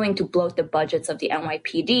 continuing to bloat the budgets of the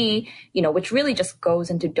NYPD, which really just goes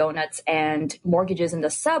into donuts and mortgages in the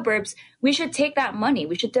suburbs, we should take that money.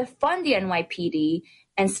 We should defund the NYPD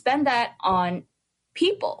and spend that on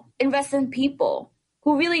people, invest in people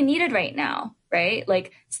who really need it right now, right?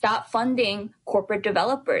 Like, stop funding corporate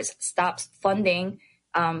developers, stop funding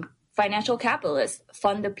financial capitalists,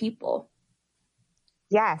 fund the people.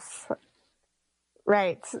 Yes.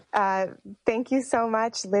 Right. Thank you so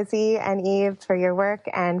much, Lizzie and Eve, for your work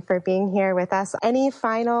and for being here with us. Any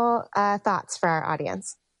final thoughts for our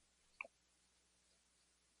audience?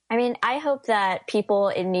 I mean, I hope that people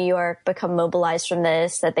in New York become mobilized from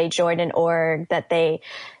this, that they join an org, that they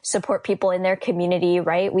support people in their community,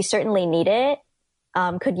 right? We certainly need it.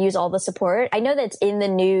 Could use all the support. I know that it's in the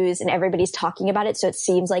news and everybody's talking about it, so it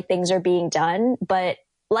seems like things are being done, but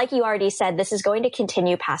like you already said, this is going to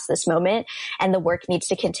continue past this moment, and the work needs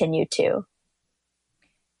to continue too.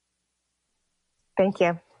 Thank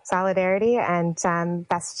you. Solidarity, and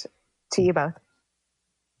best to you both.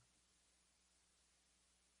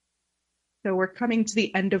 So we're coming to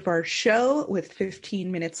the end of our show with 15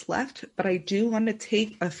 minutes left, but I do want to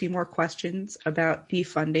take a few more questions about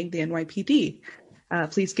defunding the NYPD.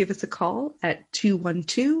 Please give us a call at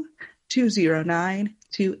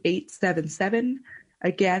 212-209-2877.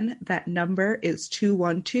 Again, that number is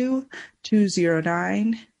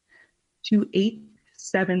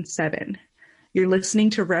 212-209-2877. You're listening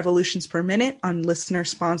to Revolutions Per Minute on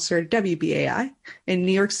listener-sponsored WBAI in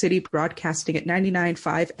New York City, broadcasting at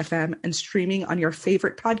 99.5 FM and streaming on your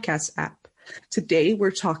favorite podcast app. Today,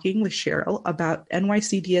 we're talking with Cheryl about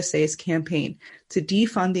NYCDSA's campaign to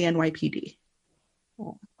defund the NYPD.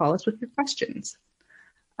 Call us with your questions.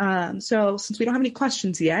 So since we don't have any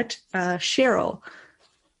questions yet, Cheryl,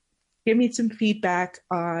 give me some feedback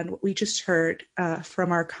on what we just heard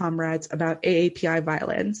from our comrades about AAPI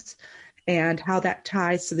violence and how that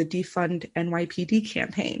ties to the Defund NYPD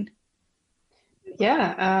campaign.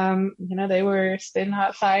 Yeah, they were spitting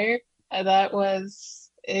hot fire. That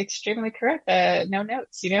was extremely correct. No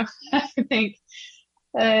notes, I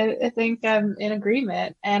think I'm in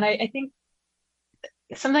agreement. And I think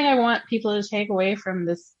something I want people to take away from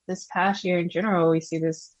this past year in general, we see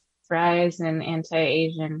this rise in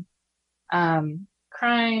anti-Asian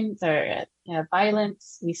crimes or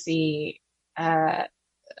violence. We see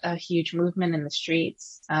a huge movement in the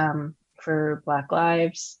streets for Black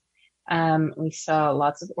lives. We saw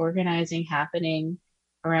lots of organizing happening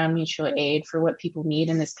around mutual aid for what people need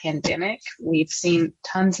in this pandemic. We've seen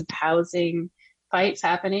tons of housing fights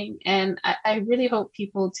happening, and I really hope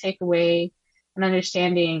people take away an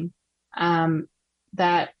understanding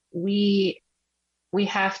that we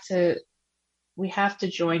have to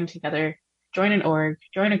join together, join an org,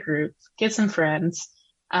 join a group, get some friends,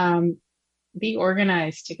 be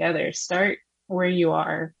organized together. Start where you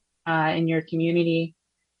are in your community,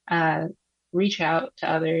 reach out to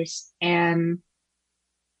others, and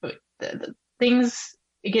the things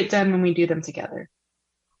get done when we do them together.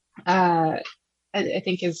 I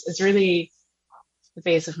think is really the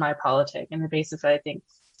base of my politic and the base of, I think,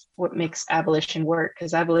 what makes abolition work,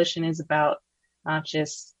 because abolition is about not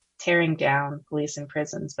just tearing down police and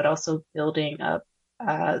prisons, but also building up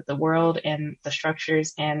the world and the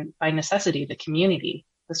structures and, by necessity, the community,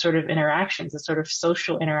 the sort of interactions, the sort of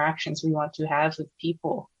social interactions we want to have with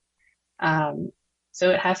people. So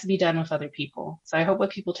it has to be done with other people. So I hope what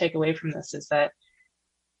people take away from this is that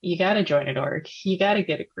you got to join an org, you got to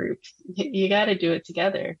get a group, you got to do it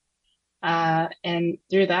together. And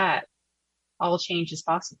through that, all change is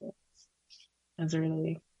possible. It's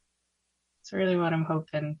really what I'm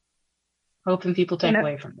hoping people take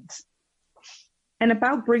away from this. And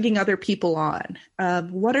about bringing other people on,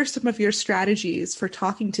 what are some of your strategies for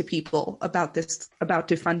talking to people about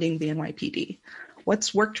defunding the NYPD?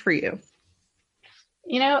 What's worked for you?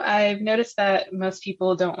 I've noticed that most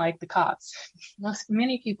people don't like the cops.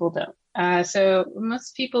 Many people don't. So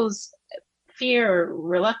most people's fear or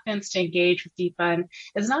reluctance to engage with defund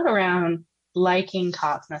is not around liking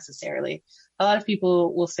cops necessarily. A lot of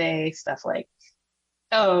people will say stuff like,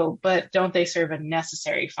 oh, but don't they serve a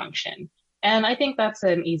necessary function? And I think that's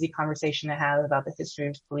an easy conversation to have about the history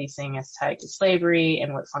of policing as tied to slavery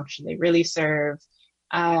and what function they really serve.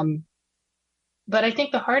 But I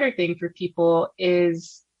think the harder thing for people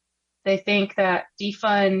is they think that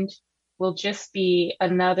defund will just be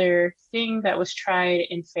another thing that was tried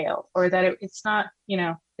and failed, or that it's not,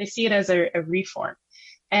 they see it as a reform.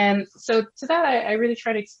 And so to that, I really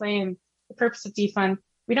try to explain the purpose of defund.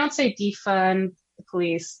 We don't say defund the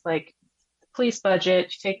police, like the police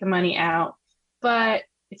budget, take the money out, but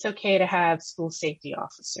it's okay to have school safety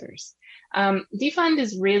officers. Defund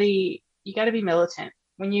is really, you got to be militant.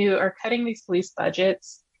 When you are cutting these police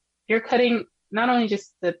budgets, you're cutting not only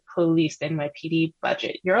just the police, the NYPD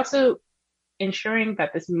budget, you're also ensuring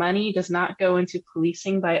that this money does not go into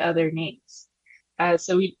policing by other names.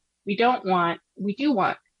 So we do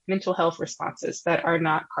want mental health responses that are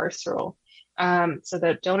not carceral, so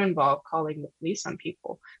that don't involve calling the police on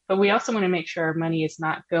people. But we also want to make sure our money is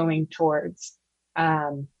not going towards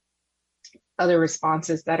other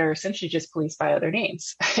responses that are essentially just police by other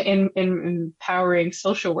names, in empowering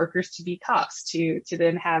social workers to be cops, to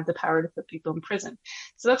then have the power to put people in prison.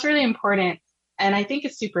 So that's really important. And I think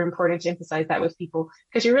it's super important to emphasize that with people,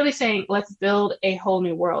 because you're really saying, let's build a whole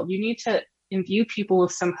new world. You need to imbue people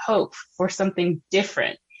with some hope for something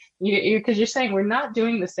different. Because you're saying we're not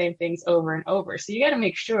doing the same things over and over. So you got to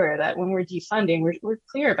make sure that when we're defunding, we're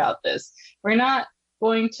clear about this. We're not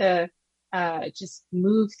going to just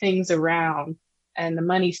move things around and the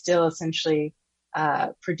money still essentially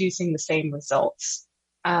producing the same results.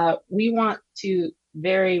 We want to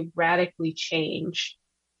very radically change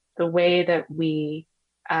the way that we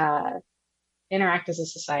interact as a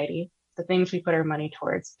society, the things we put our money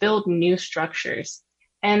towards, build new structures.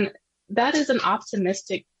 And that is an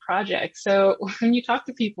optimistic project. So when you talk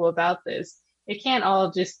to people about this, it can't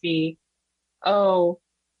all just be, oh,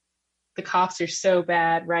 the cops are so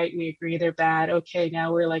bad, right? We agree they're bad. Okay,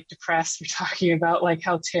 now we're like depressed. We're talking about like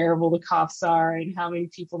how terrible the cops are and how many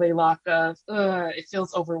people they lock up. It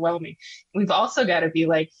feels overwhelming. We've also got to be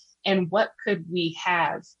like, and what could we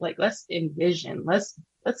have? Like, let's envision. Let's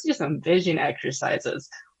do some vision exercises.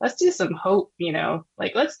 Let's do some hope.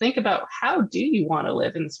 Like let's think about, how do you want to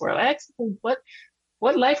live in this world? Ask people,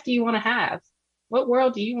 what life do you want to have? What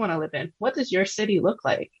world do you want to live in? What does your city look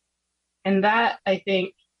like? And that, I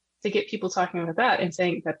think, to get people talking about that and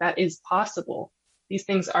saying that that is possible. These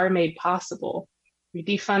things are made possible. We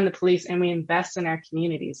defund the police and we invest in our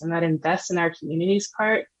communities. And that invest in our communities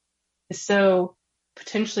part is so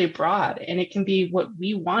potentially broad, and it can be what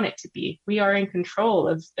we want it to be. We are in control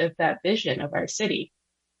of that vision of our city.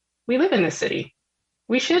 We live in this city.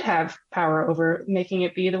 We should have power over making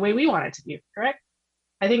it be the way we want it to be, correct?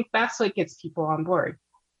 I think that's what gets people on board.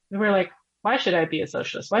 We're like, why should I be a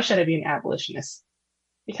socialist? Why should I be an abolitionist?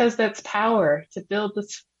 Because that's power to build the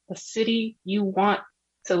city you want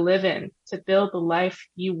to live in, to build the life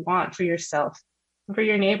you want for yourself and for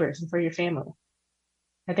your neighbors and for your family.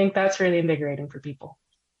 I think that's really invigorating for people.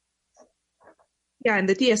 Yeah, and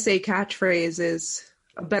the DSA catchphrase is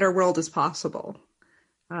 "a better world is possible,"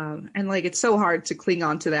 and like it's so hard to cling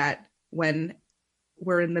on to that when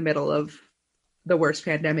we're in the middle of the worst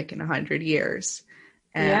pandemic in 100 years,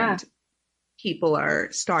 and people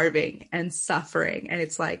are starving and suffering, and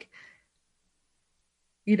it's like,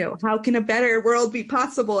 how can a better world be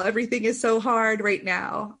possible? Everything is so hard right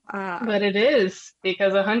now. But it is,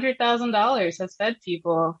 because $100,000 has fed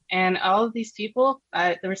people, and all of these people,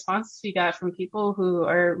 the responses we got from people who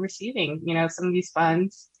are receiving, some of these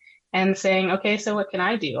funds and saying, okay, so what can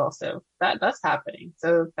I do also? That's happening.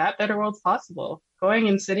 So that better world's possible. Going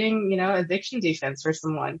and sitting, eviction defense for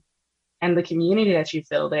someone and the community that you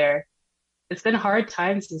feel there. It's been hard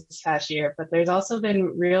times this past year, but there's also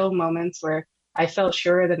been real moments where I felt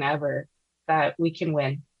surer than ever that we can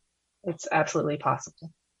win. It's absolutely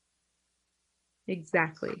possible.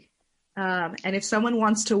 Exactly. And if someone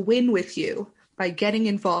wants to win with you by getting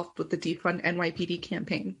involved with the Defund NYPD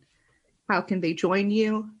campaign, how can they join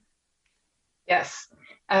you? Yes.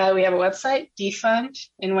 We have a website,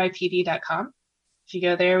 defundnypd.com. If you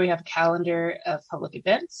go there, we have a calendar of public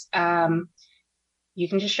events. You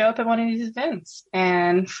can just show up at one of these events.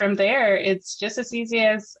 And from there, it's just as easy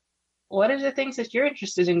as, what are the things that you're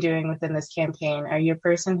interested in doing within this campaign? Are you a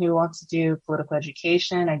person who wants to do political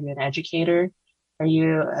education? Are you an educator? Are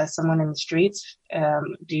you someone in the streets?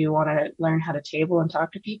 Do you want to learn how to table and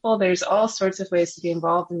talk to people? There's all sorts of ways to be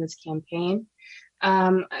involved in this campaign.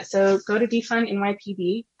 So go to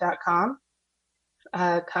defundnypd.com,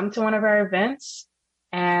 come to one of our events,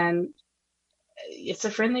 and it's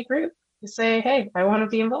a friendly group. You say, hey, I want to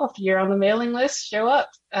be involved. You're on the mailing list, show up,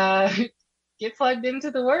 get plugged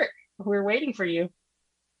into the work. We're waiting for you.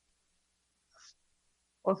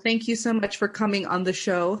 Well, thank you so much for coming on the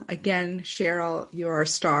show. Again, Cheryl, you're a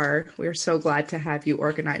star. We're so glad to have you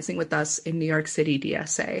organizing with us in New York City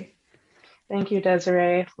DSA. Thank you,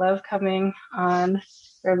 Desiree. Love coming on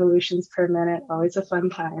Revolutions Per Minute. Always a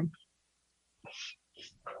fun time.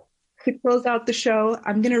 To close out the show,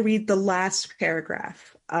 I'm going to read the last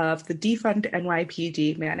paragraph of the Defund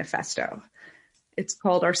NYPD manifesto. It's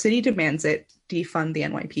called Our City Demands It, Defund the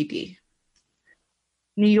NYPD.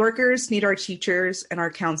 New Yorkers need our teachers and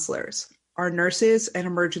our counselors, our nurses and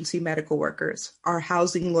emergency medical workers, our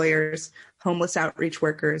housing lawyers, homeless outreach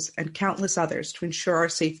workers, and countless others to ensure our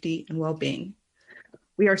safety and well-being.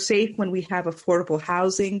 We are safe when we have affordable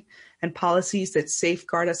housing and policies that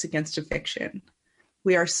safeguard us against eviction.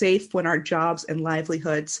 We are safe when our jobs and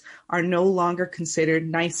livelihoods are no longer considered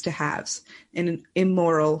nice-to-haves in an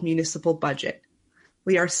immoral municipal budget.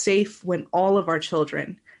 We are safe when all of our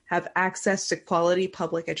children have access to quality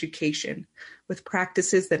public education with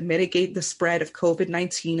practices that mitigate the spread of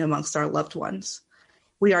COVID-19 amongst our loved ones.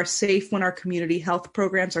 We are safe when our community health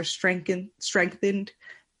programs are strengthened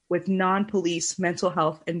with non-police mental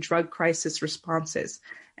health and drug crisis responses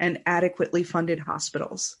and adequately funded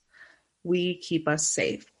hospitals. We keep us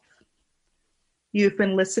safe. You've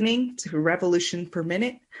been listening to Revolution Per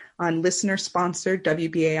Minute on listener-sponsored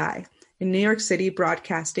WBAI. In New York City,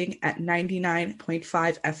 broadcasting at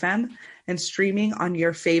 99.5 FM and streaming on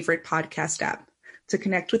your favorite podcast app. To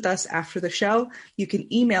connect with us after the show, you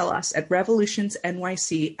can email us at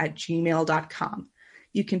revolutionsnyc@gmail.com.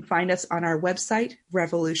 You can find us on our website,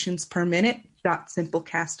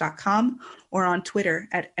 revolutionsperminute.simplecast.com, or on Twitter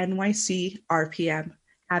at NYCRPM.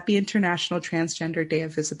 Happy International Transgender Day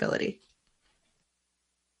of Visibility.